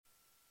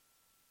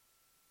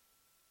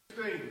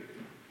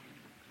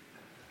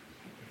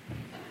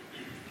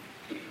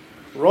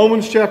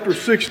Romans chapter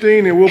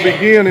 16, and we'll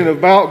begin in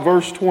about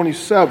verse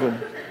 27,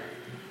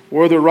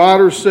 where the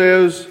writer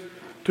says,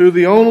 "To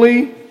the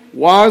only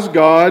wise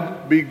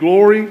God be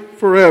glory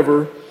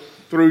forever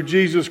through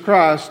Jesus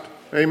Christ.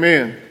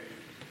 Amen."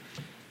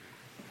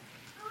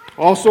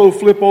 Also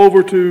flip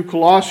over to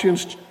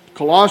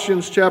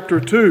Colossians chapter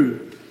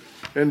 2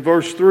 and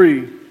verse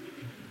 3.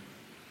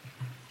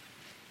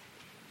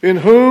 In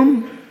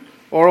whom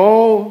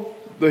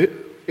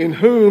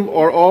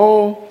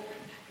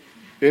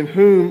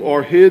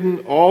are hidden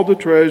all the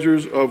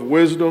treasures of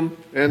wisdom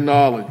and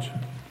knowledge.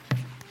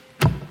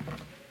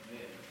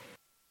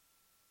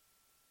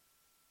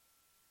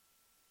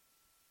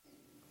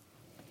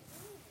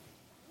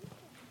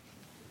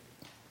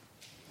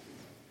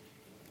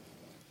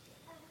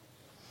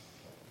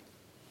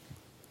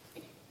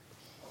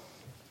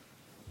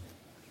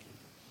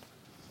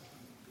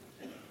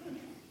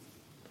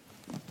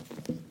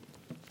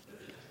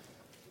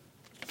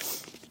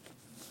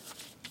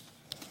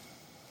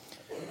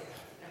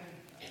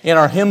 In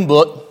our hymn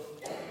book,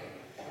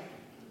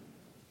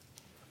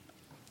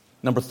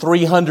 number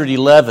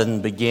 311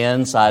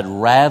 begins, "I'd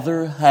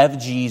rather have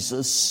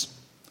Jesus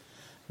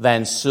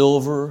than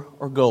silver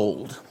or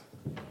gold.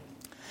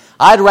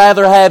 I'd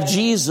rather have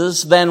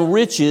Jesus than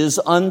riches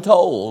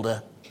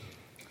untold.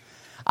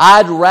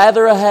 I'd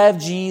rather have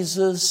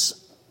Jesus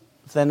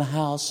than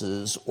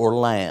houses or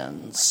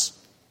lands.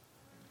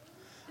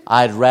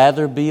 I'd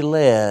rather be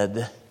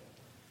led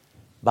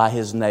by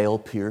His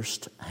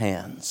nail-pierced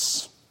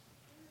hands."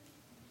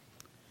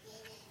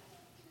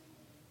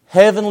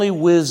 Heavenly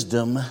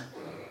wisdom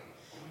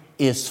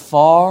is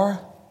far,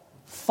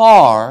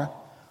 far,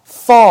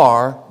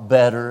 far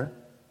better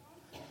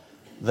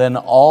than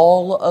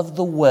all of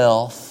the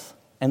wealth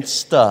and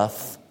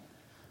stuff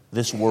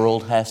this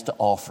world has to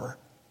offer.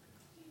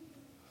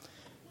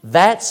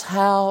 That's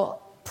how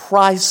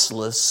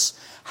priceless,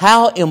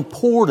 how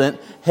important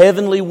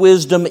heavenly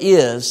wisdom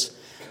is.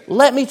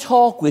 Let me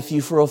talk with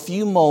you for a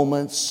few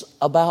moments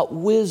about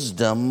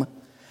wisdom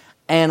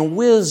and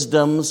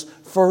wisdom's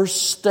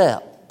first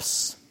step.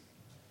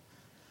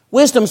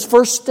 Wisdom's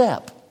first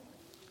step.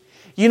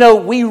 You know,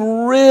 we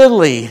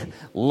really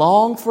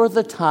long for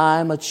the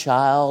time a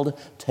child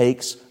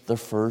takes the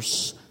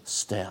first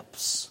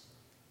steps.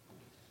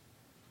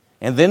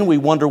 And then we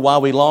wonder why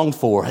we long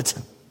for it.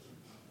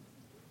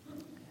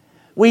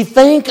 We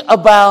think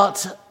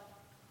about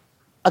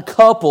a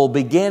couple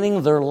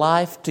beginning their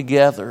life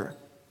together.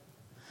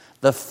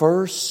 The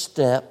first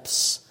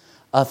steps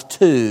of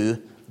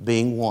two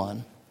being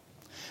one.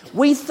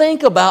 We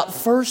think about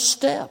first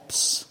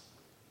steps.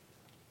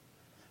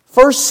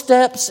 First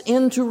steps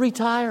into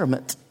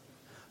retirement.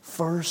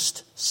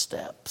 First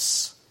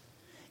steps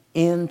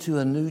into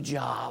a new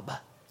job.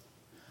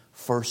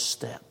 First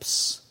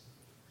steps.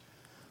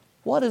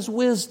 What is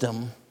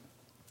wisdom?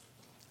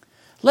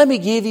 Let me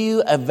give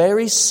you a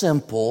very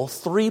simple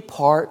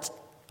 3-part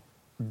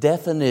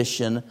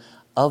definition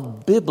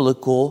of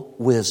biblical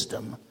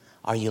wisdom.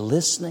 Are you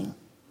listening?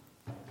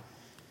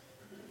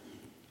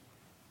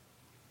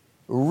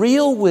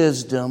 Real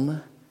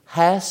wisdom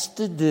has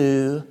to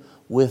do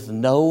with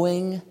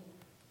knowing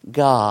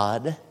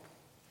God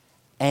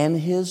and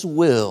His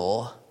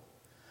will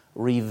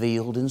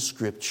revealed in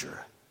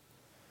Scripture.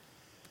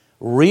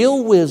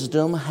 Real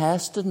wisdom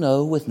has to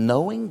do with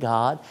knowing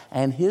God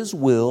and His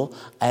will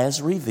as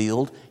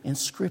revealed in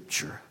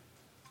Scripture.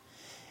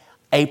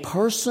 A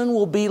person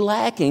will be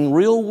lacking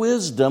real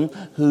wisdom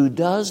who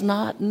does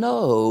not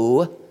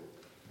know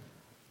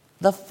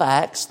the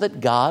facts that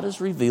God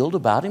has revealed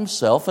about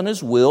Himself and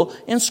His will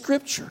in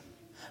Scripture.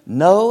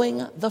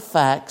 Knowing the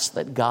facts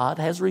that God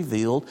has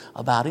revealed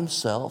about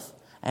Himself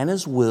and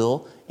His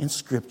will in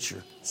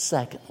Scripture.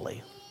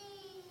 Secondly,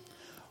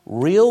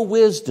 real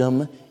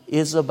wisdom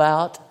is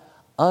about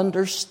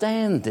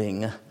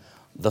understanding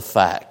the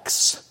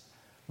facts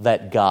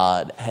that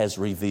God has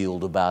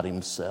revealed about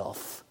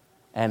Himself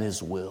and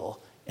His will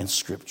in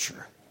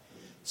Scripture.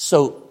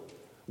 So,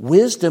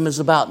 wisdom is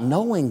about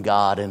knowing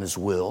God and His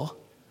will.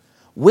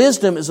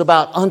 Wisdom is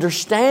about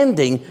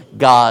understanding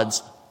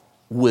God's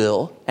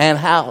will and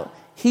how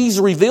He's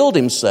revealed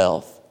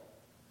Himself.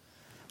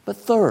 But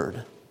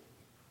third,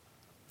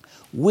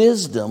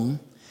 wisdom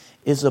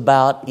is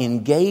about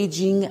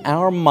engaging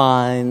our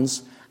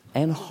minds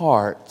and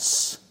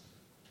hearts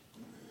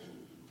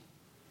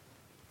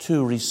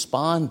to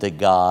respond to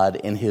God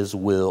and His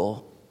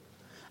will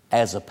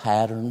as a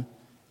pattern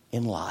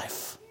in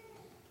life.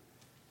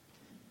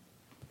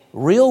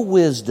 Real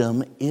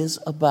wisdom is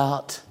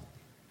about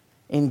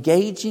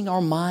engaging our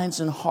minds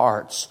and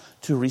hearts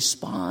to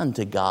respond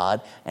to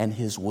God and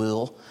His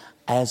will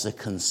as a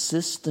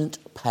consistent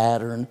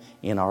pattern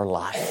in our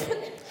life.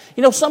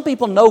 You know, some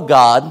people know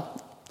God.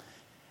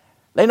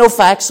 They know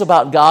facts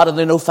about God and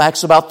they know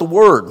facts about the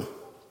Word.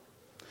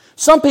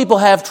 Some people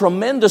have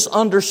tremendous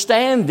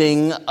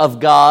understanding of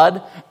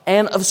God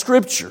and of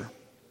Scripture.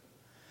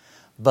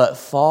 But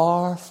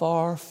far,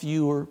 far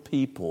fewer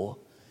people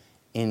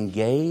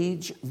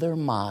engage their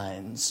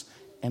minds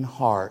and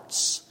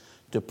hearts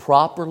to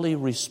properly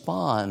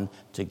respond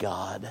to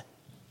God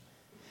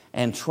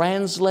and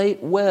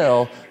translate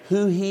well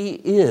who He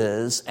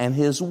is and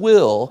His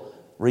will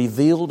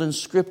revealed in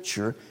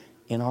Scripture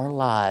in our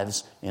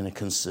lives in a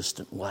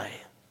consistent way.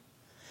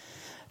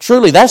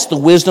 Truly, that's the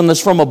wisdom that's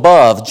from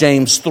above,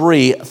 James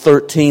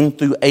 3:13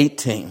 through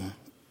 18.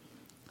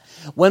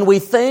 When we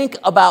think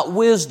about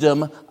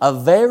wisdom, a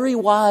very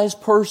wise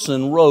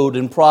person wrote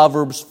in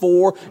Proverbs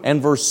 4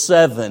 and verse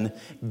 7,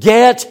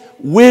 "Get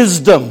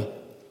wisdom.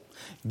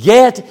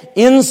 Get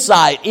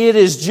insight. It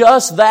is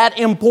just that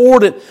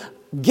important.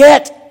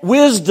 Get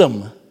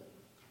wisdom."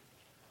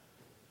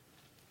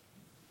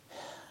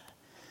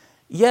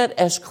 Yet,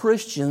 as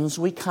Christians,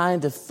 we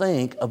kind of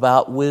think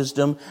about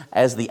wisdom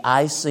as the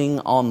icing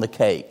on the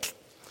cake.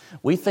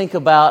 We think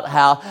about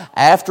how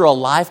after a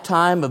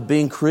lifetime of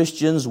being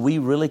Christians, we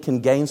really can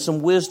gain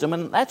some wisdom,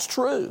 and that's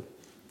true.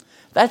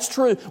 That's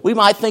true. We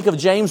might think of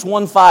James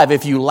 1:5,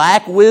 if you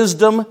lack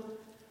wisdom,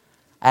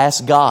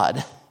 ask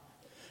God,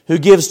 who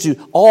gives to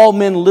all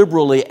men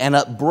liberally and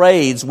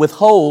upbraids,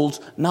 withholds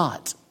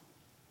not.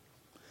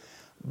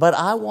 But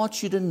I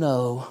want you to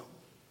know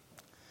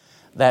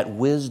that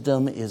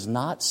wisdom is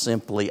not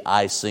simply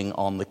icing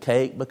on the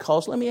cake,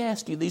 because let me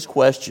ask you these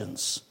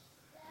questions.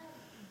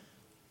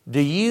 Do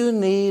you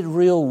need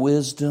real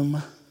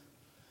wisdom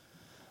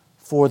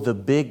for the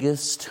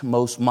biggest,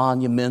 most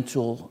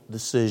monumental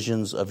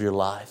decisions of your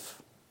life?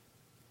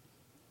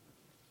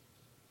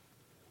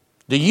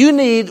 Do you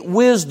need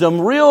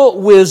wisdom,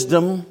 real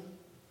wisdom,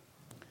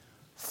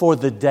 for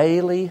the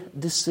daily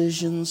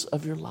decisions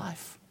of your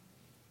life?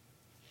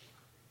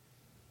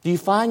 Do you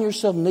find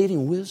yourself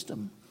needing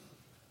wisdom?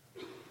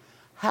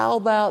 How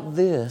about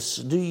this?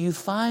 Do you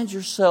find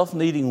yourself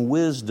needing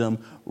wisdom,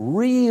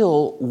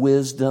 real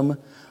wisdom,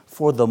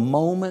 for the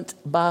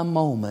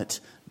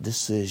moment-by-moment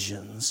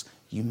decisions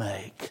you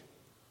make?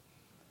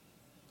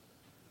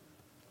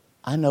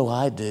 I know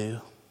I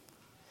do.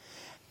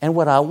 And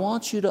what I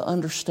want you to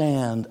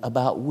understand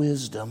about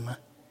wisdom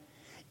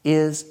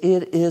is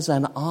it is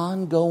an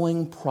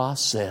ongoing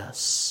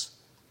process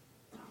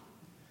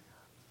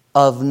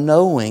of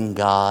knowing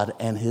God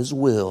and His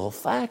will,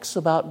 facts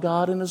about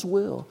God and His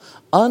will,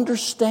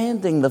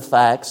 understanding the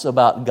facts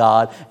about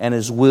God and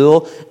His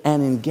will,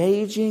 and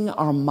engaging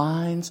our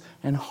minds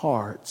and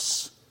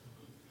hearts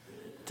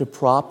to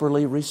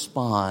properly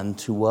respond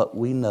to what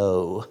we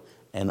know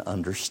and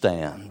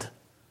understand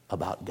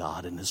about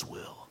God and His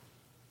will.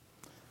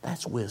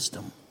 That's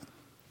wisdom.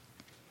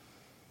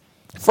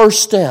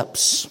 First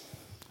steps.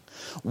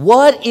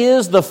 What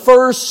is the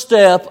first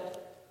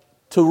step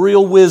to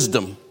real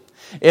wisdom?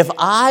 If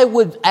I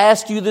would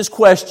ask you this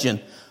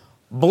question,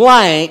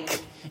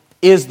 blank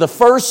is the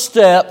first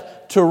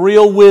step to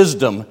real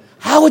wisdom,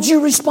 how would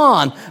you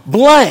respond?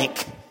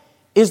 Blank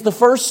is the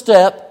first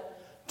step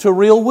to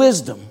real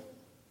wisdom.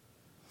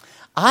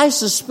 I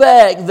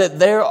suspect that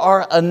there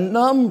are a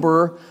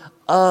number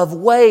of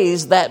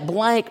ways that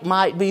blank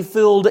might be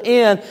filled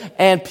in,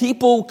 and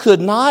people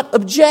could not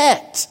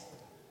object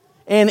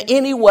in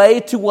any way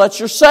to what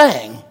you're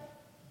saying.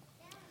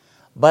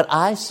 But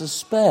I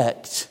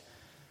suspect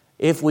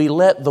if we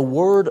let the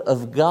Word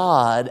of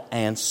God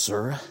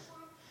answer,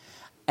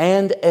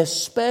 and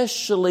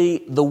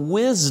especially the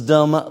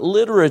wisdom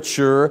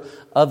literature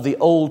of the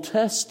Old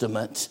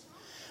Testament,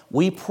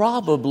 we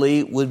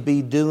probably would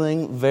be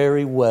doing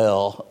very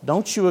well.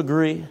 Don't you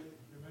agree?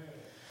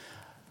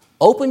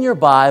 Open your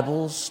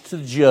Bibles to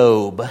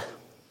Job.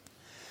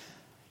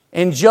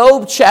 In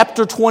Job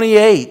chapter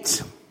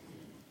 28,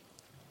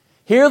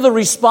 hear the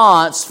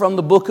response from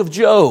the book of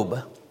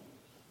Job.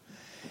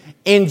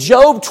 In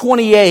Job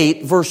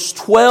 28, verse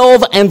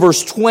 12 and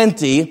verse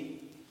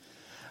 20,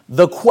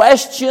 the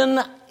question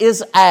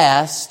is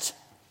asked,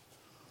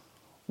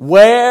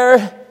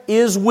 where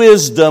is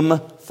wisdom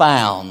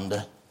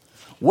found?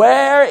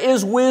 Where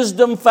is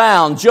wisdom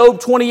found? Job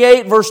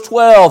 28, verse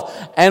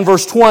 12 and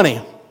verse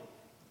 20.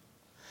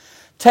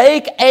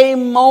 Take a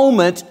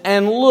moment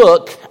and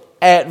look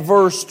at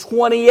verse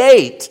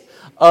 28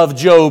 of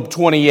Job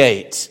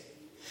 28.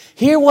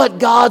 Hear what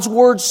God's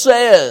Word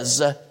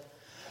says.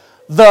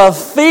 The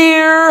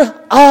fear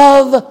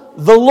of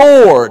the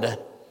Lord,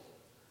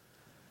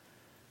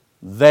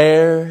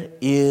 there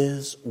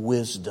is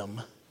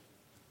wisdom.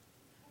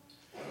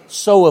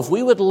 So if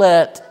we would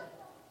let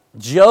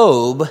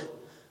Job,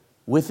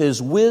 with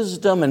his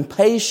wisdom and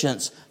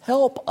patience,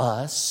 help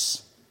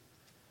us,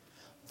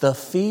 the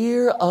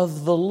fear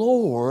of the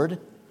Lord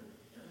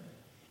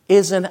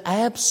is an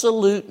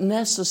absolute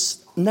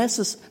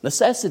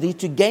necessity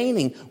to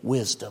gaining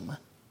wisdom.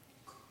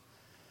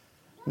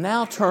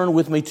 Now turn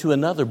with me to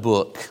another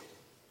book.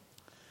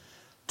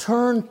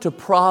 Turn to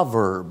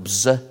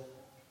Proverbs.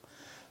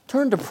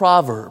 Turn to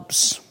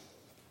Proverbs.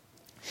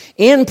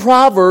 In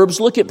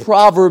Proverbs, look at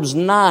Proverbs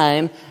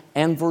 9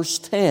 and verse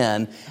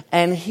 10,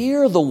 and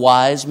hear the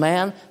wise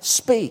man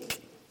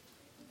speak.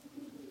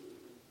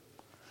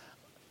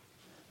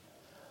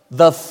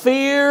 The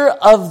fear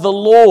of the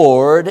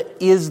Lord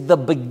is the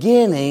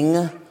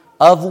beginning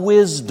of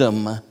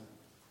wisdom.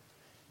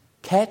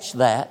 Catch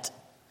that.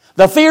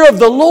 The fear of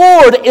the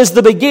Lord is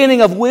the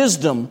beginning of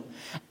wisdom,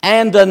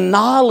 And the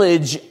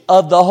knowledge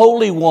of the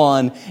Holy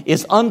One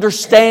is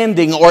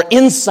understanding or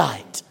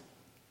insight.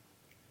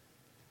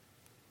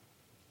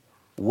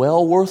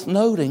 Well worth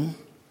noting.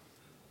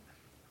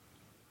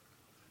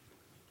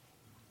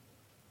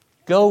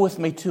 Go with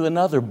me to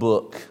another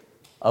book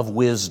of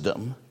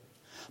wisdom,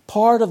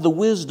 part of the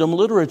wisdom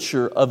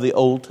literature of the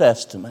Old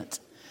Testament.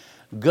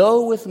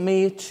 Go with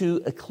me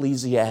to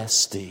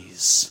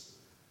Ecclesiastes.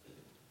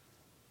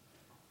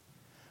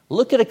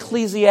 Look at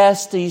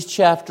Ecclesiastes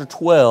chapter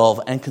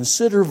 12 and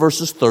consider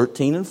verses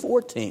 13 and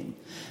 14.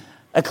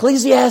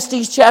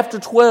 Ecclesiastes chapter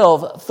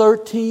 12,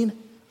 13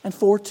 and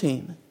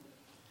 14.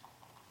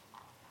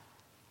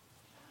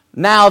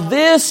 Now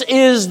this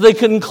is the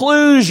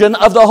conclusion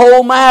of the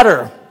whole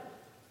matter.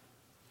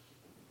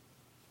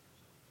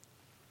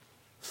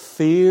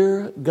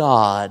 Fear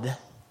God,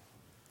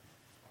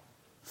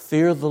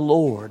 fear the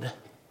Lord,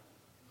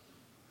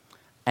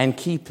 and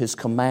keep His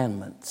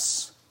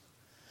commandments.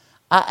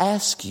 I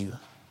ask you,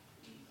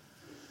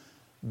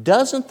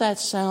 doesn't that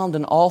sound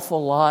an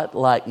awful lot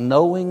like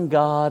knowing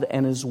God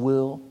and His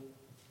will?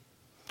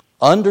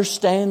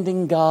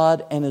 Understanding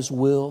God and His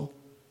will?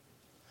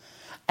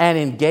 And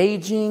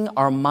engaging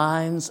our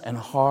minds and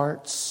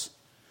hearts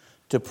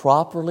to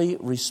properly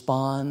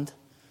respond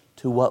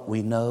to what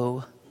we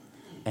know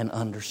and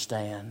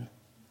understand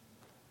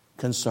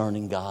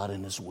concerning God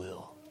and His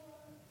will?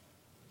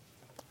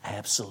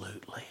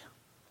 Absolutely.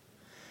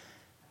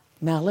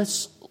 Now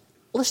let's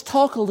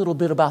talk a little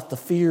bit about the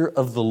fear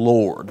of the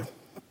Lord.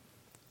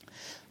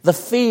 The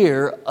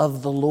fear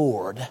of the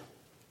Lord.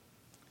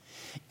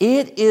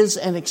 It is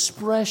an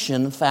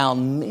expression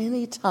found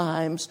many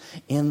times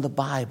in the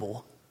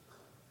Bible.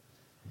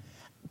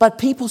 But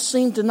people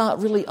seem to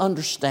not really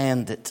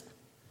understand it.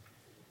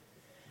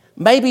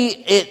 Maybe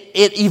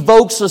it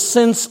evokes a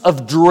sense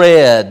of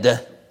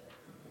dread.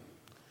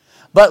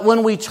 But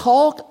when we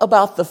talk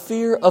about the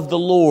fear of the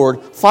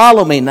Lord,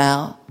 follow me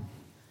now.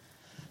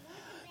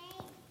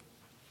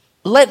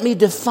 Let me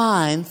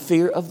define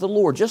fear of the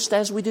Lord, just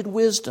as we did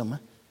wisdom.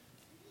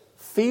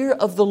 Fear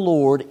of the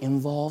Lord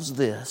involves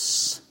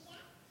this.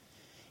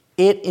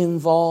 It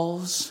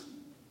involves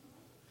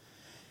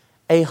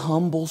a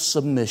humble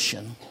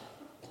submission.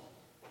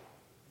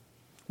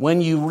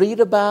 When you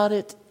read about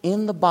it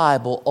in the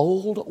Bible,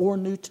 Old or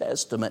New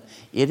Testament,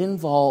 it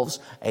involves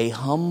a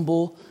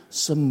humble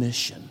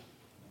submission.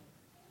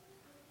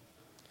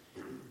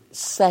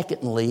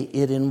 Secondly,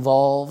 it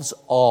involves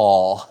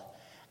awe.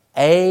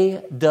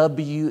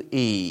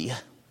 A-W-E.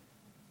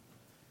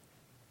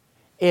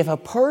 If a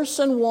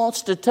person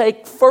wants to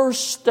take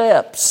first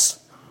steps,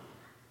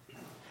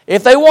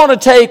 if they want to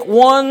take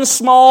one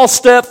small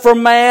step for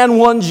man,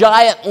 one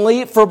giant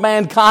leap for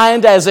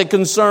mankind as it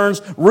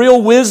concerns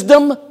real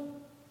wisdom,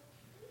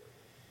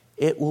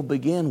 it will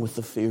begin with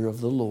the fear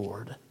of the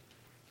Lord.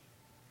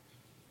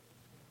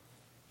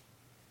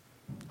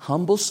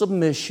 Humble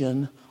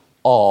submission,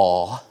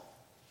 awe.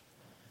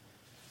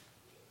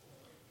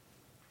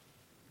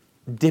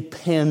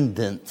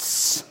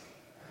 Dependence.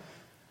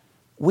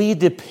 We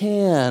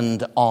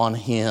depend on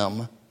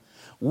Him.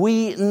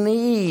 We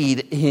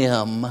need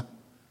Him.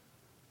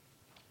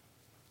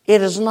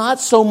 It is not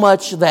so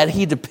much that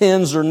He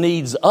depends or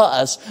needs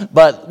us,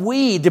 but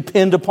we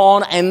depend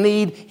upon and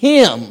need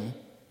Him.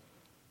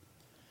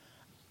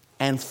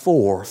 And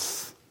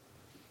fourth,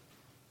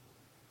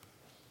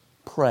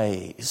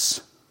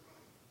 praise.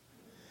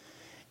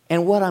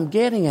 And what I'm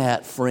getting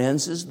at,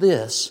 friends, is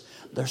this.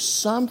 There's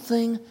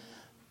something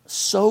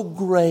so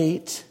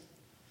great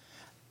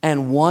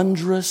and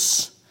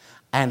wondrous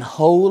and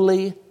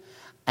holy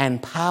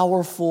and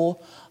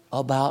powerful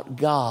about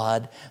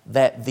God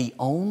that the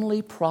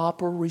only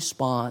proper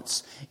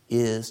response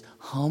is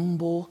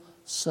humble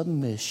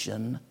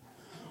submission,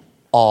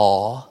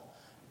 awe,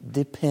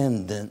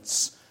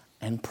 dependence,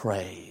 and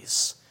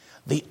praise.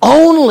 The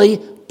only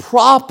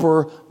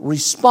proper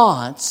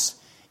response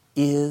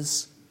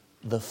is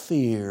the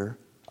fear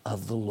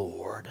of the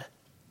Lord.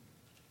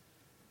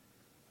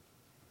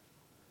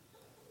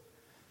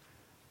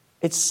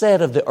 It's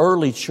said of the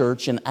early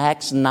church in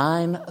Acts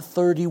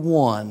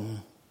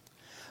 9:31,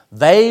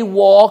 they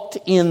walked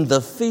in the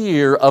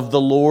fear of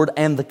the Lord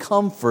and the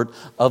comfort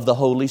of the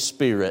Holy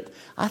Spirit.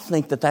 I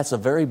think that that's a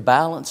very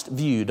balanced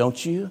view,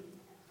 don't you?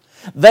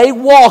 They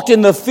walked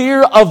in the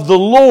fear of the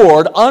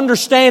Lord,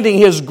 understanding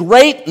His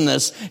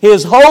greatness,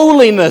 His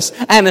holiness,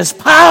 and His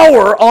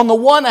power on the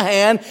one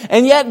hand,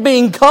 and yet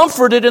being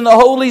comforted in the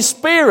Holy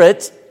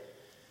Spirit,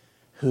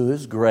 who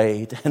is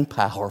great and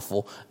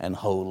powerful and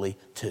holy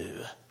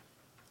too.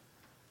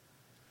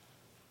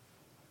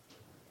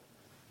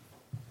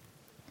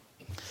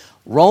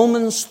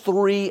 Romans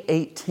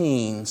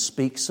 3:18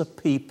 speaks of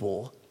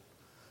people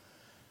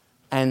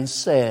and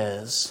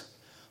says,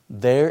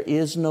 there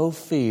is no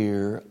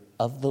fear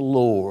of the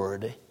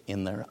Lord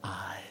in their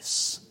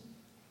eyes.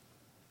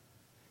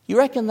 You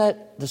reckon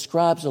that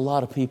describes a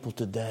lot of people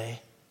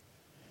today?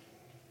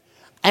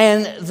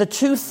 And the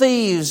two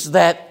thieves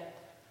that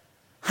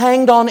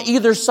hanged on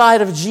either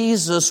side of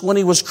Jesus when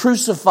He was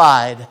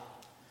crucified,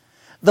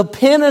 The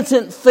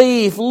penitent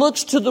thief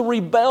looks to the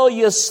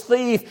rebellious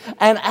thief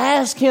and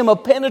asks him a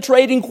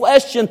penetrating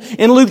question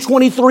in Luke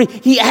 23.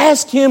 He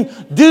asks him,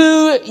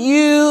 "Do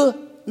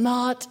you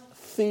not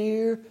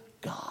fear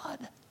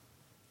God?"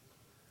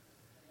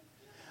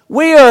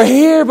 We are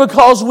here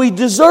because we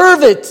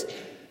deserve it.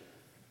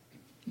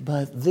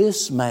 But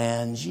this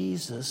man,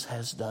 Jesus,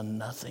 has done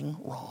nothing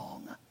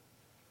wrong.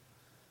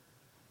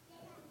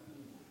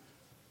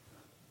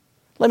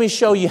 Let me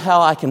show you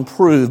how I can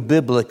prove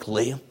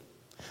biblically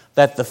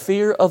that the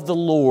fear of the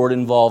Lord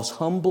involves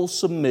humble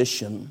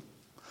submission,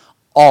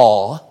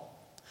 awe,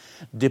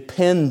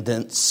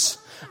 dependence,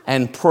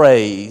 and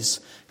praise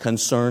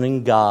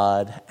concerning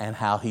God and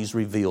how He's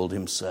revealed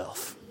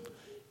Himself.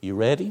 You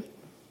ready?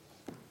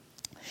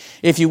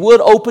 If you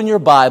would, open your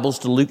Bibles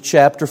to Luke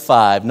chapter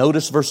 5.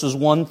 Notice verses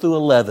 1 through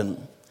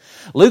 11.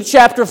 Luke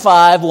chapter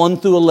 5, 1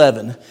 through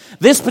 11.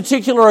 This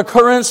particular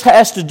occurrence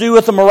has to do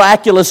with a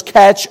miraculous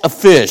catch of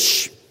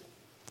fish.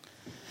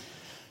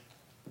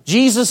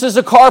 Jesus is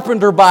a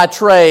carpenter by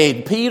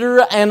trade.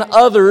 Peter and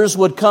others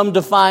would come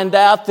to find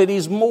out that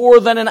he's more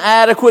than an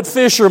adequate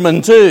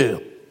fisherman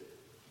too.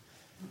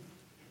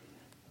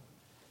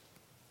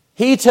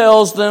 He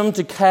tells them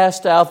to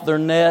cast out their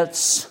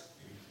nets,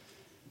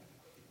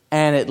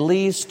 and at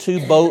least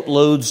 2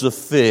 boatloads of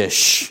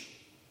fish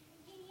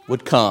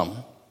would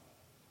come.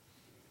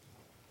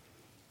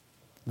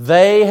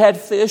 They had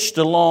fished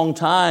a long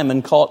time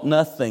and caught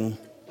nothing.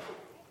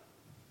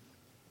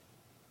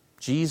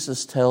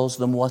 Jesus tells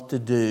them what to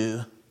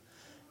do,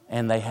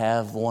 and they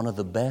have one of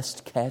the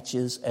best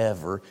catches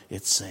ever,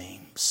 it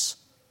seems.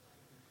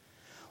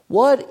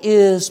 What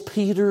is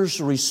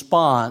Peter's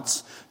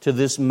response to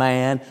this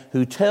man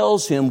who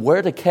tells him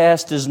where to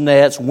cast his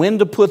nets, when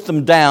to put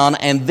them down,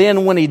 and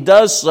then when he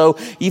does so,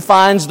 he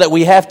finds that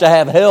we have to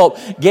have help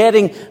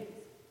getting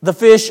the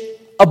fish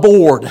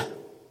aboard?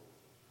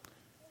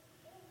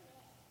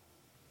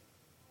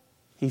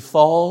 He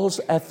falls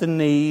at the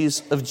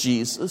knees of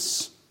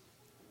Jesus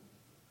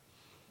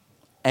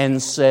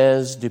and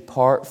says,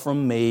 "Depart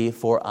from me,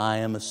 for I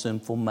am a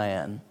sinful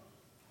man."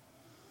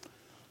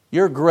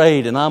 You're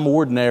great and I'm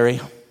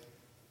ordinary.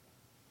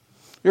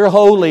 You're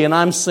holy and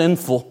I'm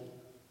sinful.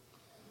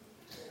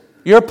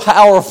 You're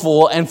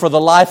powerful, and for the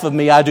life of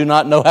me, I do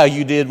not know how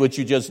you did what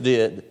you just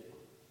did.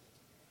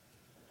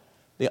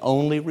 The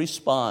only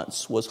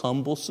response was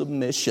humble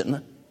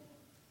submission.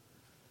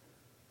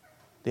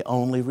 The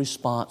only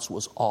response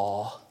was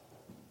awe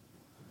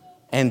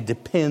and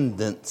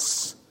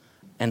dependence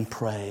and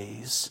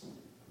praise.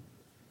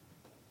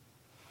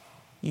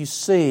 You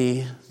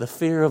see, the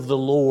fear of the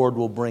Lord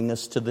will bring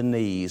us to the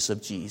knees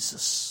of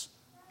Jesus.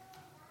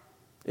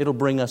 It'll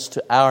bring us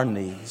to our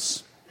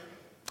knees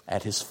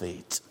at His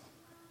feet.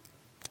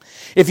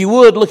 If you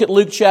would, look at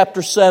Luke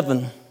chapter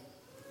 7.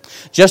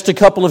 Just a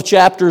couple of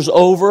chapters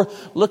over,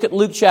 look at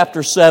Luke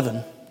chapter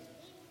 7.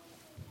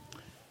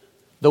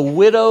 The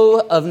widow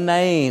of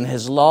Nain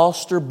has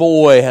lost her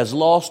boy, has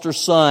lost her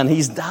son.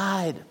 He's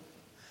died.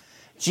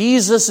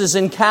 Jesus is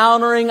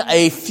encountering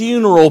a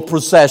funeral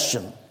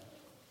procession.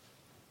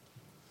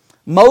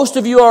 Most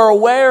of you are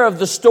aware of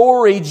the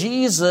story.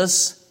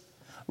 Jesus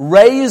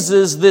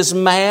raises this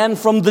man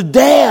from the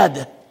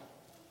dead.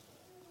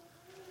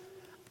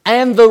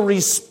 And the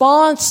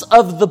response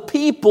of the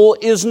people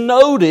is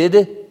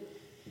noted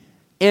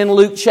in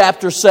Luke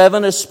chapter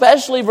 7,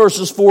 especially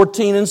verses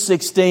 14 and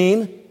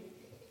 16.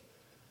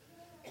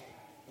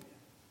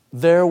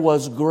 There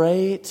was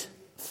great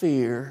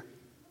fear.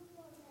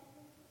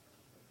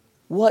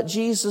 What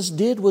Jesus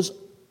did was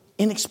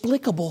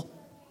inexplicable.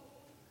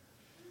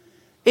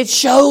 It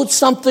showed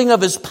something of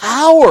His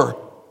power,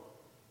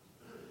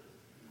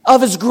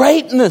 of His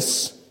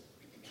greatness.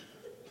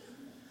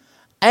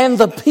 And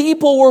the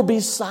people were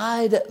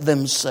beside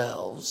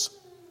themselves.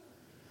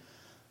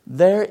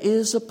 There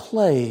is a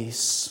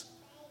place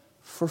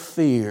for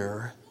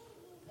fear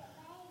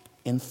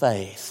in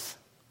faith.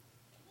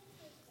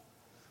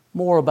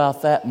 More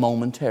about that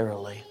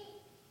momentarily.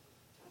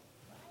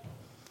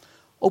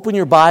 Open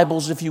your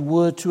Bibles, if you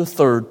would, to a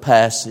third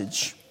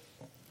passage.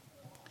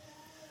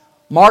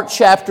 Mark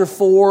chapter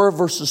 4,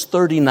 verses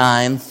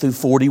 39 through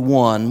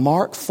 41.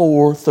 Mark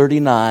 4,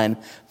 39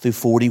 through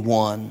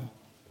 41.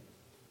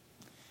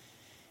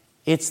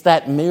 It's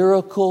that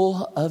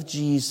miracle of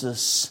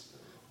Jesus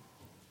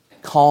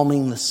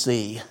calming the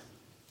sea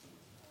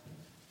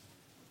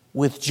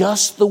with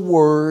just the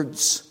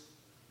words,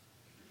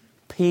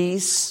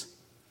 "Peace,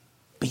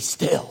 be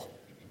still."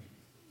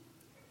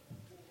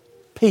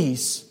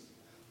 Peace,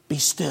 be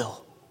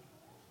still.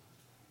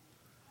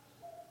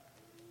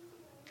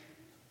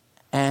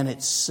 And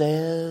it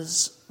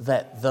says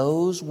that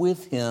those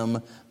with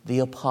Him, the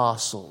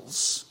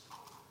apostles,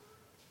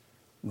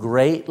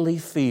 greatly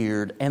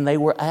feared, and they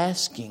were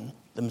asking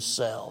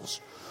themselves,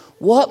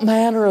 "What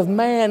manner of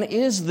man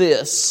is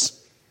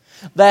this,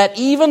 that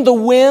even the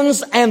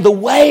winds and the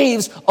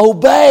waves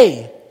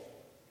obey?"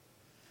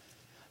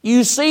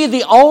 You see,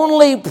 the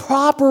only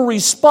proper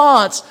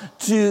response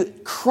to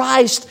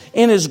Christ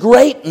in His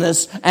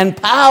greatness and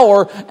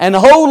power and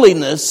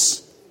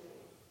holiness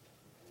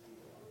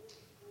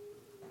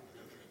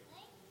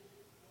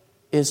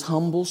is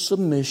humble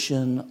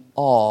submission,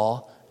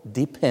 awe,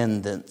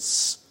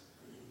 dependence,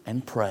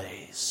 and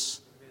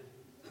praise.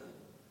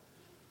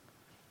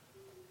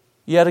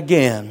 Yet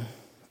again,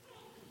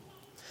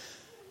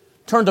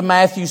 turn to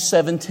Matthew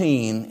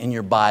 17 in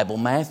your Bible.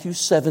 Matthew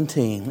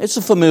 17. It's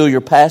a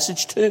familiar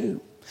passage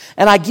too.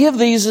 And I give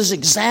these as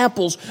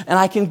examples, and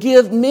I can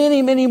give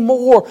many, many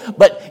more.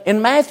 But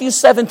in Matthew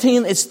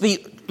 17, it's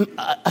the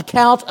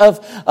account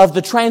of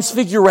the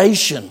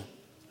transfiguration.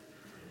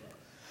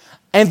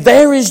 And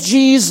there is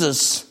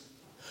Jesus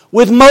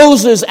with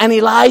Moses and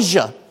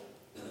Elijah.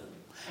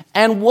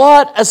 And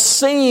what a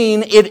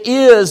scene it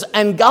is.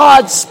 And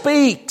God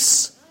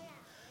speaks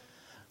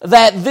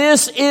that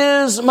this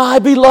is my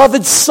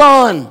beloved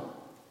Son.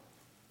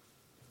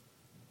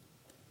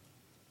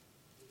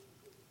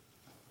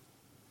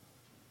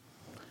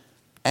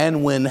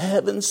 And when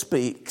heaven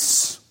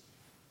speaks,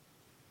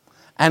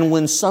 and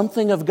when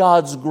something of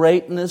God's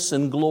greatness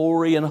and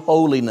glory and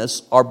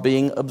holiness are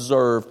being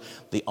observed,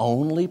 the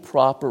only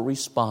proper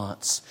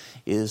response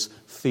is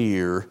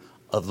fear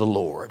of the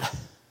Lord.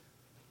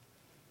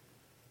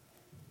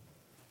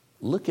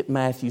 Look at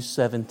Matthew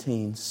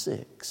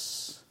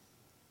 17:6.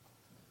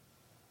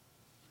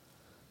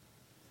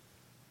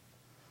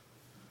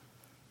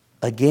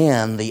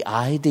 Again, the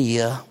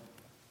idea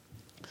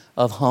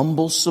of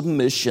humble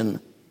submission.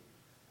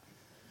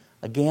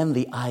 Again,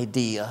 the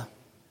idea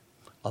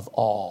of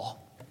awe.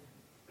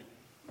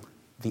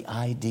 The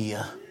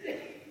idea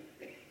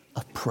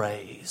of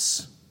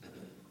praise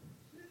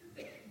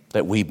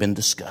that we've been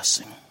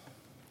discussing.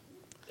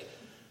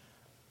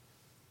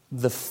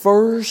 The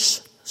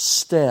first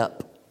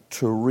step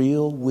to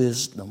real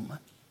wisdom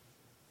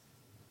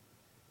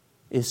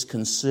is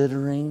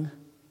considering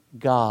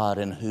God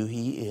and who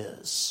He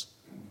is,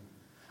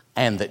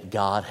 and that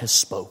God has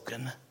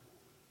spoken,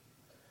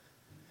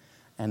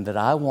 and that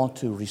I want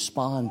to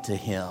respond to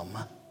Him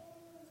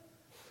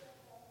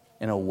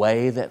in a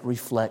way that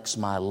reflects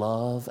my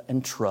love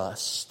and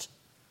trust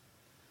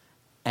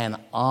and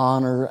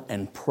honor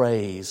and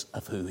praise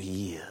of who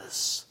He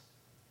is.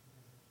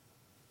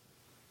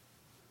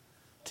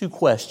 2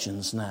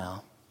 questions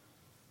now.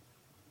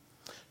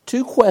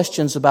 2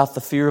 questions about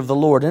the fear of the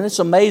Lord. And it's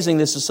amazing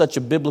this is such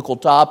a biblical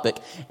topic,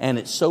 and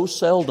it's so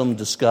seldom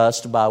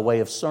discussed by way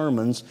of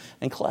sermons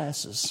and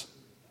classes.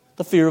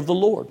 The fear of the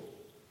Lord.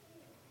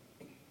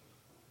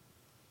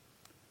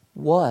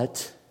 Why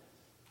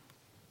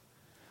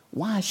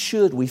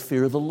should we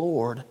fear the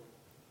Lord?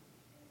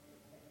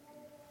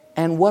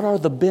 And what are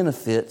the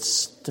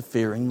benefits to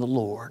fearing the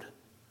Lord?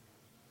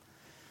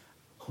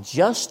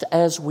 Just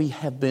as we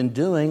have been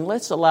doing,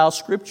 let's allow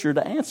Scripture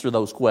to answer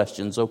those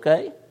questions,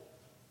 okay?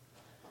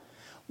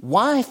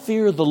 Why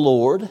fear the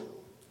Lord?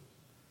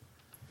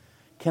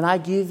 Can I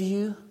give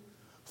you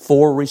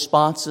 4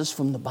 responses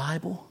from the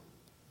Bible?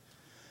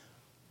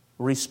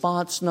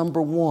 Response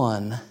number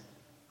 1,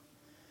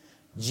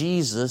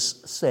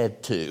 Jesus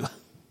said to.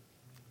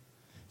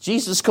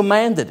 Jesus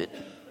commanded it.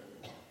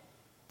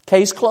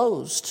 Case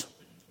closed.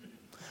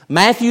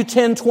 Matthew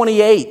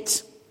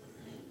 10:28.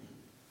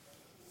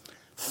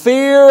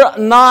 Fear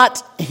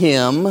not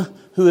him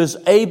who is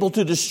able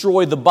to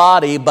destroy the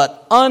body,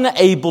 but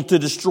unable to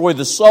destroy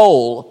the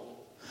soul.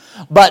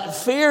 But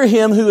fear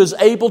him who is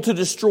able to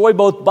destroy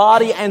both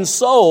body and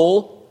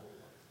soul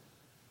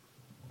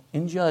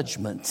in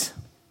judgment,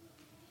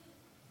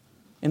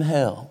 in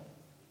hell.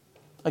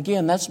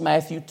 Again, that's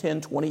Matthew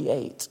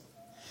 10:28.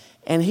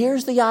 And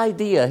here's the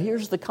idea,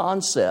 here's the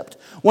concept.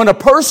 When a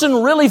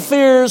person really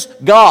fears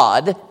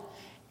God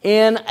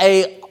in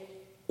a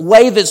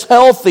way that's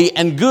healthy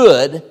and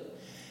good,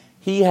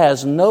 he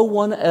has no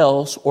one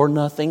else or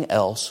nothing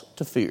else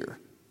to fear.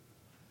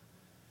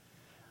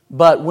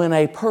 But when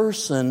a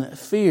person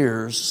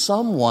fears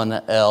someone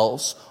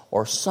else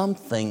or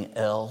something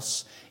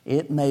else,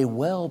 it may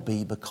well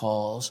be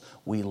because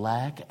we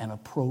lack an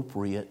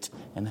appropriate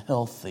and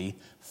healthy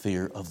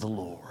fear of the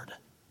Lord.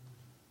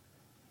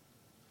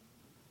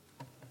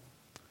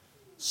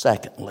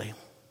 Secondly,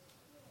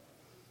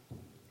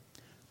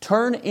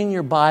 turn in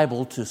your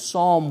Bible to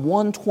Psalm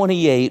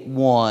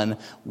 128:1.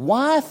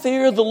 Why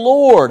fear the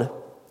Lord?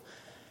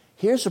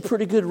 Here's a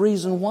pretty good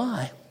reason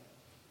why.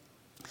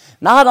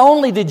 Not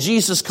only did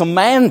Jesus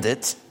command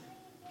it,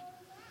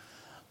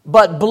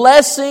 but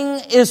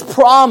blessing is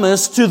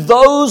promised to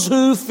those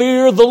who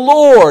fear the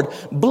Lord.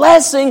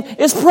 Blessing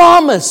is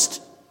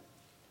promised.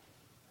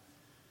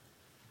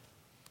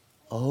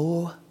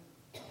 Oh,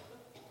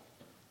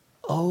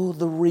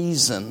 the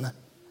reason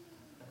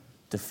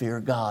to fear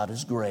God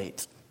is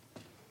great.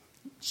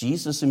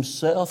 Jesus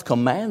Himself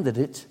commanded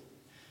it.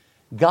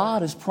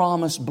 God has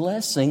promised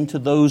blessing to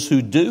those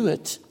who do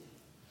it.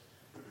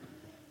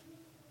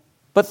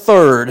 But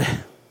third,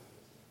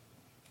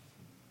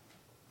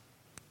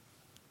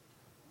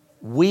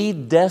 we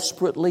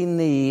desperately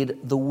need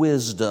the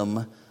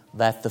wisdom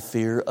that the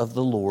fear of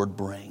the Lord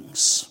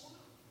brings.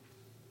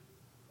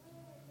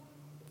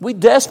 We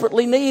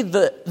desperately need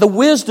the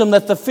wisdom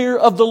that the fear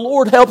of the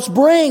Lord helps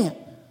bring.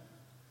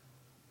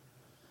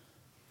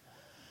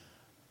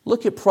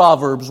 Look at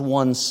Proverbs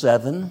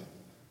 1:7.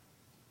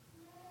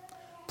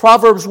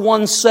 Proverbs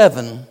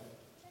 1:7.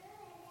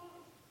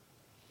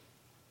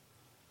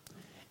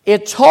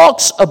 It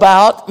talks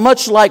about,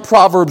 much like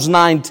Proverbs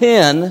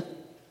 9:10,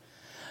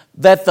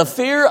 that the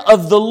fear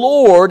of the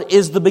Lord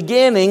is the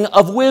beginning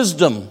of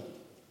wisdom.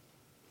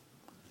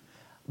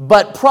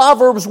 But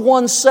Proverbs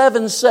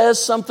 1:7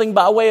 says something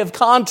by way of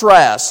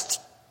contrast.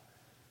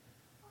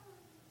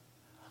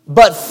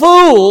 But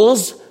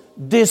fools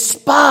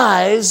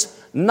despise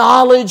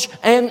knowledge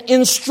and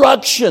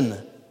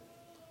instruction.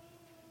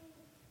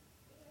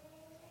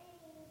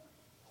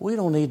 We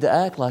don't need to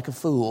act like a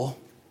fool.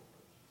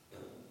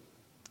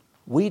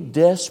 We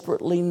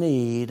desperately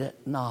need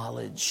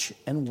knowledge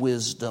and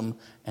wisdom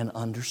and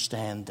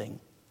understanding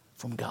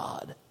from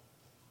God.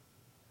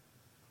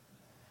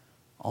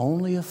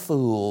 Only a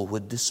fool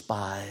would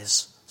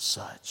despise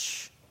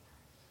such.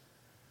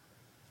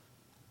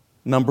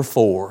 Number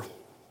 4.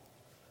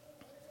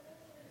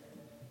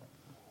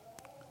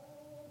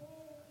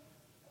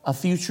 A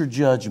future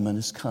judgment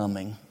is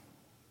coming.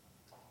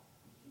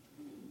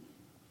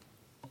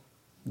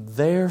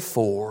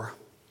 Therefore,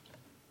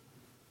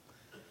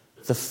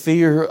 the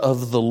fear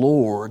of the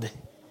Lord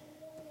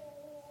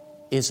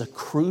is a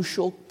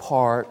crucial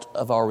part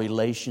of our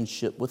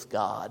relationship with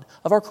God,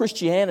 of our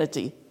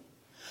Christianity.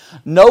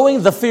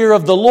 Knowing the fear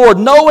of the Lord,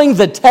 knowing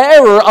the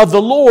terror of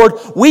the Lord,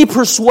 we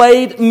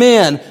persuade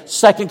men.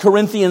 2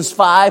 Corinthians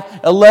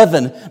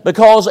 5:11.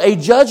 Because a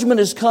judgment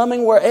is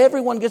coming where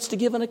everyone gets to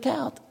give an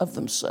account of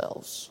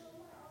themselves.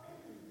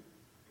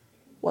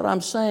 What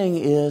I'm saying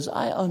is,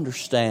 I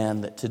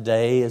understand that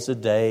today is a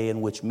day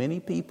in which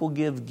many people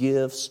give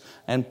gifts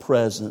and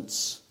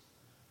presents.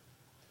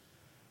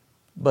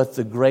 But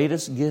the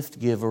greatest gift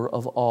giver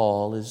of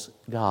all is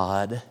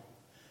God,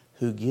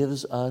 who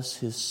gives us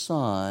His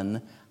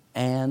Son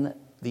and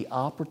the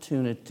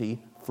opportunity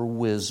for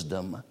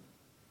wisdom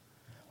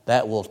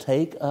that will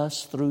take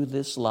us through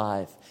this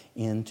life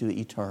into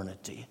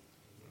eternity.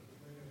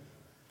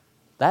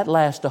 That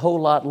lasts a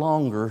whole lot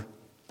longer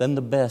than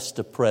the best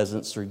of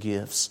presents or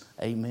gifts.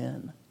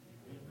 Amen.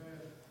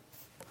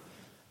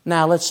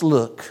 Now let's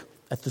look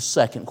at the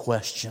second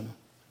question.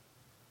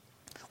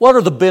 What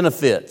are the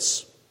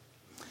benefits?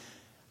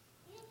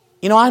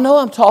 You know, I know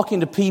I'm talking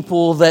to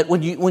people that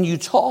when you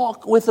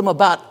talk with them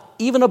about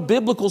even a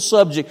biblical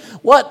subject,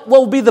 what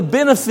will be the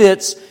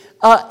benefits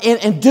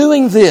in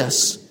doing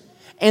this?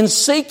 And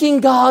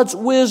seeking God's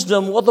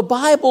wisdom. Well, the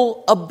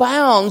Bible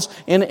abounds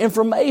in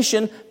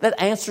information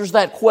that answers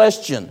that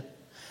question.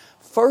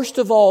 First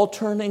of all,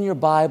 turn in your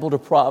Bible to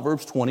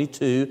Proverbs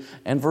 22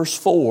 and verse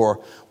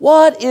 4.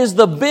 What is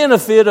the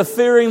benefit of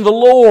fearing the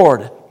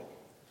Lord?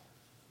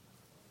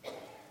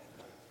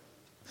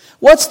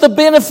 What's the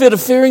benefit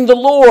of fearing the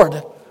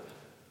Lord?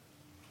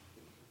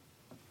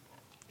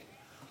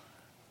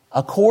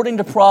 According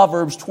to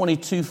Proverbs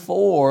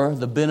 22:4,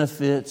 the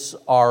benefits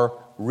are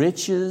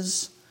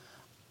riches,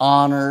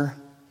 honor,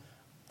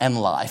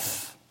 and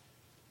life.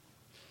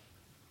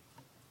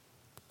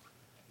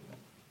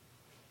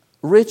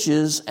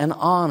 Riches and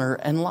honor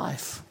and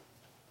life.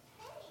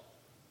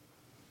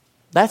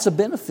 That's a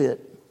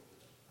benefit.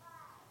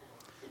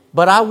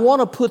 But I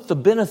want to put the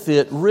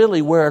benefit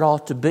really where it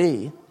ought to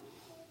be.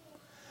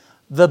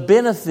 The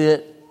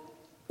benefit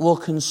will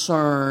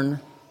concern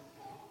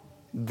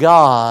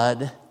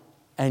God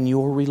and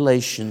your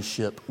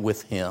relationship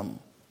with Him.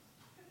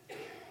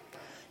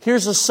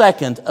 Here's a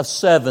second of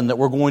 7 that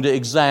we're going to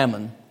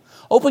examine.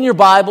 Open your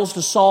Bibles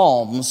to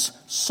Psalms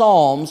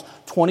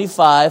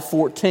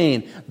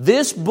 25:14.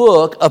 This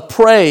book of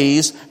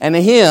praise and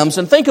hymns,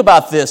 and think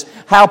about this,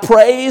 how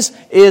praise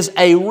is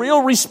a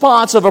real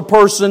response of a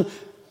person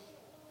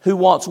who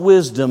wants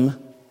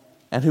wisdom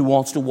and who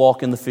wants to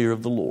walk in the fear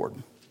of the Lord.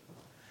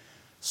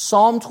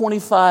 Psalm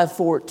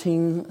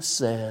 25:14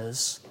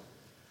 says,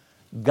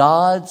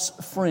 God's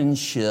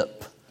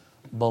friendship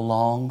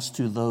belongs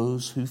to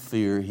those who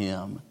fear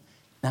Him.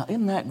 Now,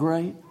 isn't that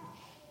great?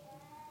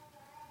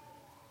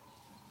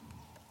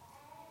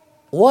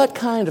 What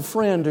kind of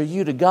friend are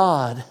you to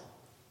God?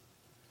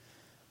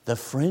 The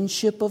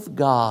friendship of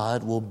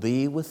God will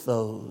be with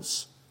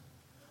those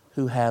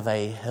who have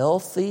a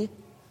healthy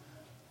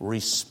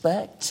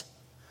respect,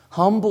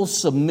 humble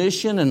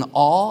submission and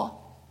awe,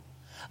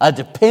 a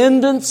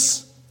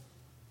dependence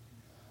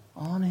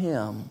on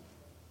Him,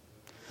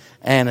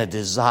 and a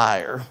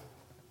desire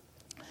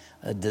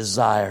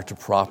to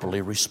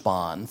properly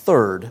respond.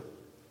 Third,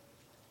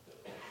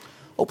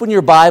 open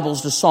your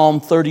Bibles to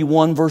Psalm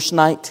 31, verse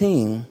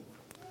 19.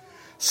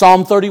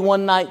 Psalm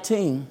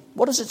 31:19.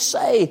 What does it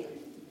say?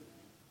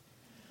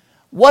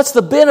 What's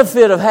the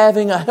benefit of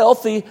having a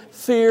healthy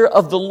fear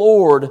of the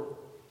Lord?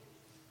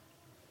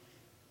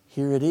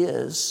 Here it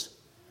is.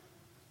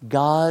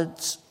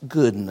 God's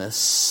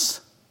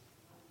goodness.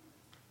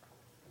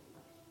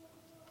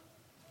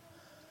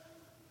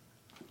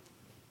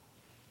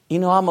 You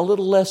know, I'm a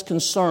little less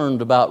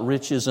concerned about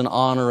riches and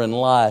honor and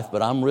life,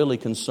 but I'm really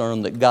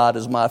concerned that God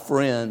is my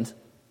friend.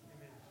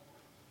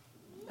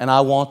 And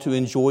I want to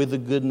enjoy the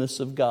goodness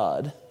of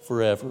God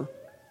forever.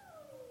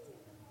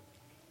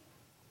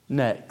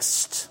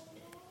 Next,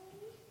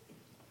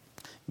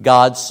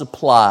 God's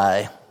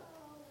supply.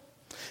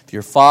 If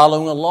you're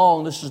following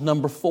along, this is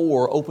number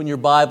 4. Open your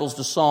Bibles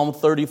to Psalm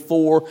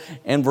 34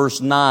 and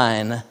verse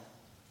 9.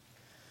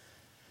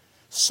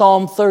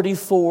 Psalm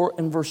 34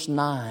 and verse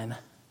 9.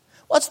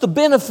 What's the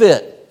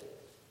benefit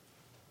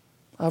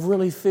of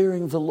really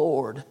fearing the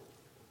Lord?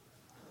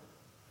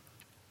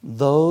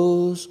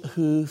 Those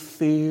who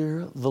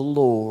fear the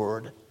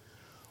Lord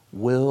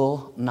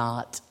will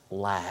not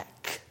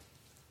lack.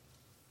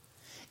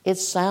 It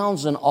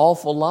sounds an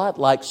awful lot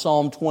like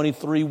Psalm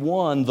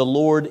 23:1. The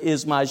Lord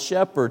is my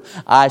shepherd.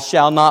 I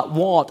shall not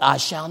want. I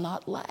shall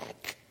not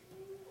lack.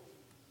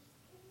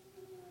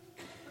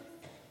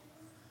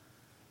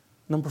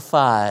 Number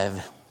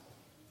 5.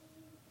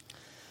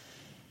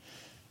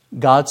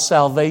 God's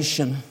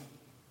salvation.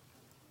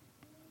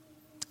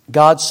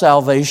 God's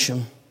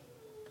salvation.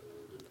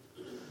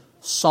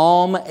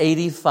 Psalm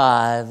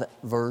 85,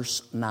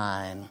 verse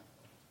 9.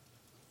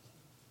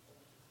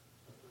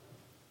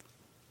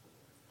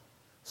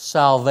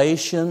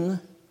 Salvation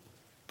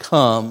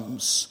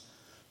comes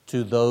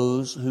to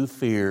those who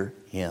fear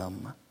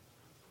Him.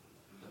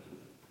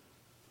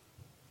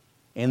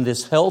 In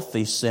this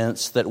healthy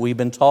sense that we've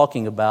been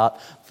talking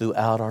about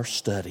throughout our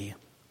study.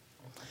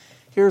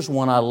 Here's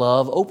one I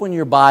love. Open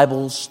your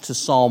Bibles to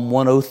Psalm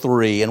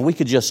 103, and we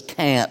could just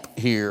camp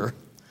here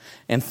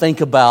and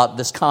think about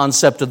this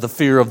concept of the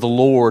fear of the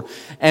Lord.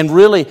 And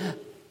really,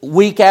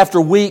 week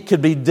after week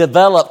could be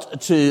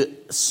developed to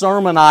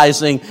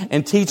sermonizing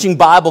and teaching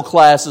Bible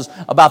classes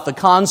about the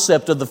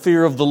concept of the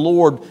fear of the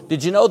Lord.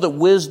 Did you know that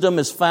wisdom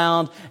is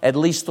found at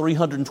least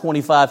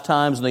 325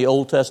 times in the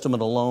Old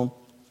Testament alone?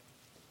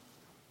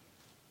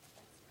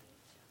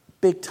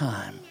 Big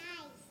time.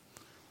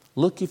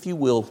 Look, if you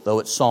will, though,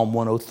 at Psalm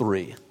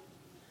 103.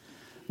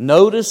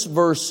 Notice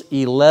verse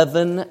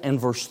 11 and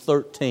verse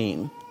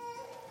 13.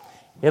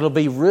 It'll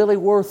be really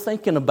worth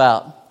thinking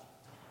about.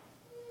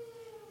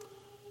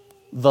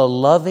 The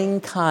loving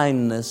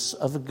kindness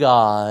of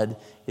God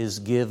is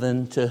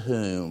given to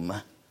whom?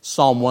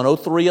 Psalm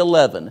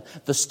 103:11.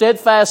 The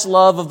steadfast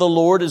love of the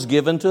Lord is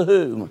given to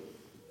whom?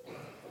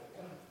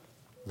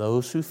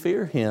 Those who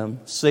fear Him.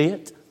 See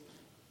it?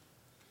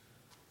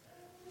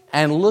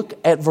 And look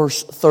at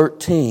verse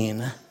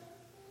 13.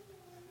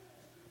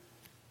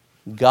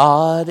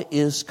 God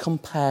is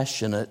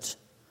compassionate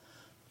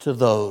to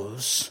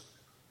those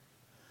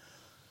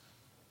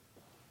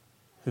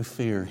who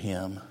fear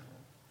Him,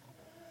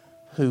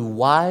 who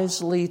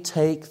wisely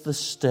take the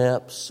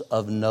steps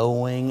of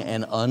knowing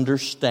and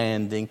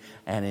understanding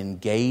and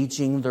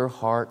engaging their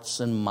hearts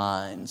and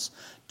minds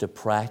to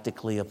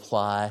practically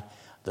apply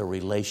the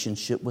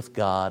relationship with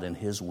God and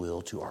His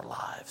will to our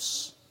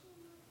lives.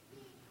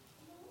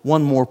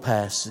 One more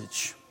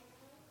passage.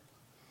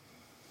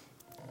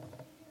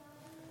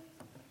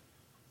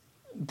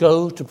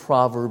 Go to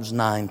Proverbs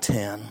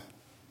 9:10.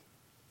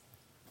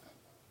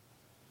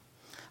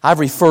 I've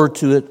referred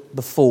to it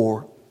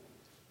before.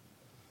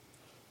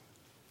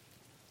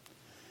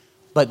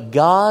 But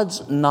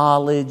God's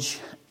knowledge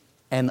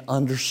and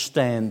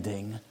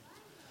understanding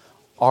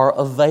are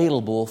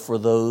available for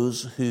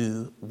those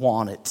who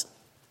want it.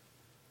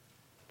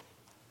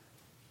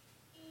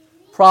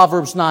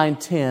 Proverbs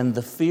 9:10,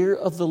 the fear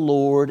of the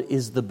Lord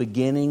is the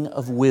beginning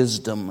of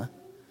wisdom,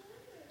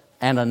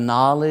 and a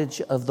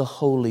knowledge of the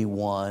Holy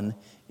One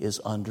is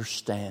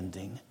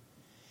understanding.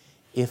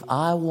 If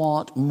I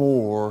want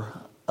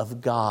more of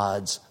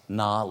God's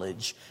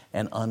knowledge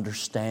and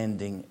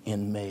understanding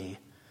in me,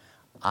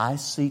 I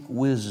seek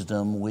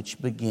wisdom, which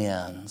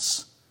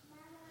begins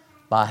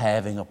by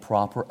having a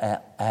proper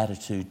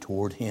attitude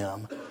toward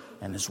Him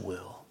and His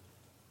will.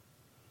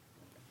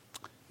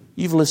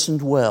 You've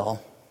listened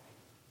well.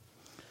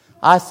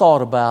 I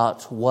thought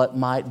about what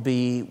might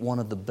be one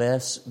of the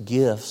best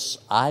gifts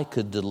I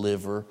could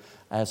deliver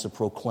as a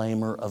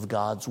proclaimer of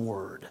God's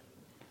Word.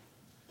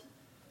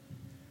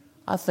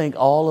 I think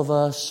all of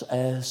us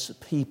as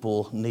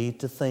people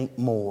need to think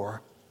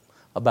more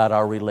about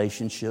our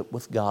relationship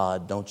with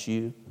God, don't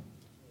you?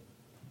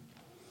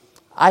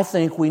 I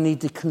think we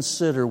need to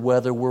consider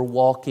whether we're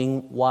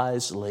walking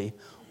wisely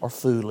or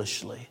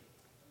foolishly,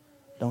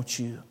 don't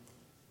you?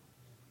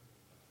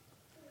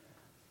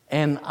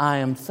 And I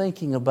am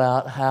thinking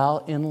about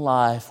how in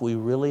life we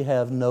really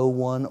have no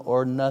one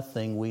or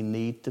nothing we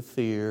need to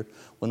fear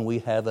when we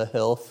have a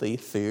healthy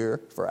fear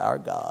for our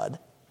God.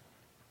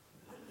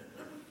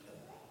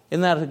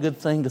 Isn't that a good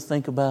thing to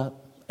think about?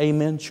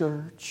 Amen,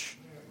 church?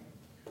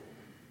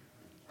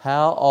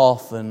 How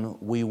often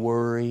we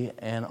worry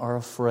and are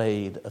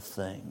afraid of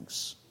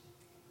things,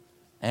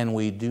 and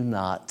we do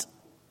not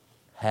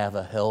have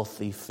a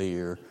healthy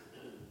fear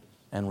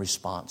and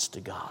response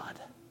to God.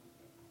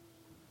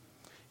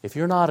 If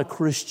you're not a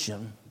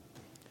Christian,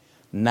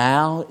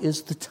 now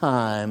is the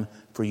time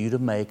for you to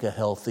make a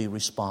healthy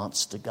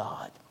response to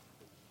God.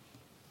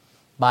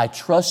 By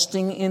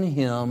trusting in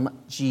Him,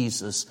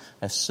 Jesus,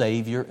 as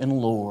Savior and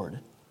Lord,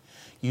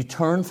 you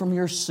turn from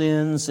your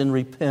sins in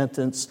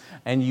repentance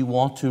and you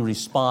want to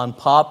respond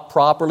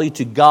properly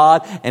to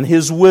God and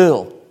His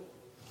will.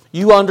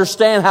 You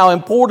understand how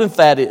important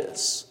that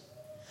is.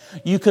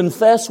 You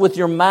confess with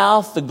your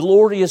mouth the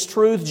glorious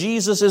truth,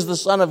 Jesus is the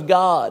Son of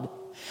God.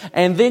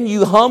 And then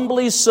you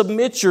humbly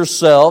submit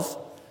yourself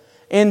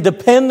in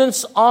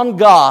dependence on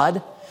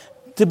God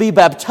to be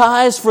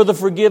baptized for the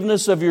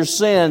forgiveness of your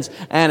sins.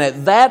 And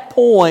at that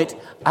point,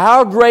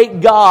 our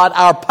great God,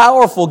 our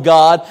powerful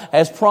God,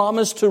 has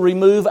promised to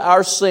remove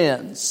our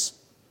sins.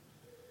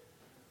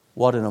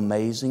 What an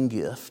amazing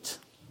gift.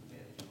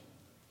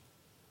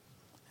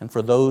 And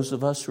for those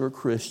of us who are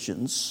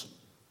Christians,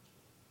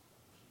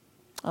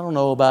 I don't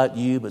know about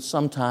you, but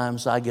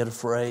sometimes I get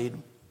afraid.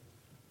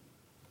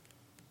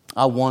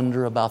 I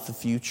wonder about the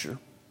future.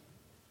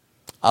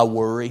 I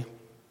worry.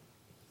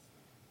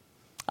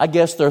 I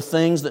guess there are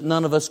things that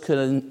none of us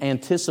could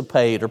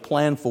anticipate or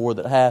plan for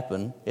that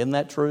happen. Isn't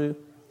that true?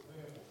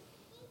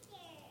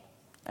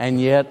 And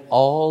yet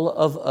all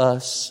of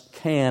us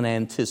can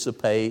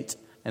anticipate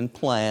and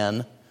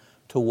plan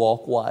to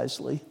walk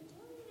wisely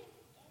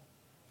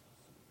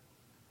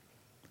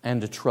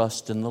and to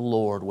trust in the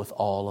Lord with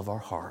all of our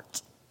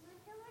heart.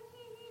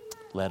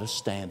 Let us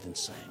stand and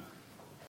sing.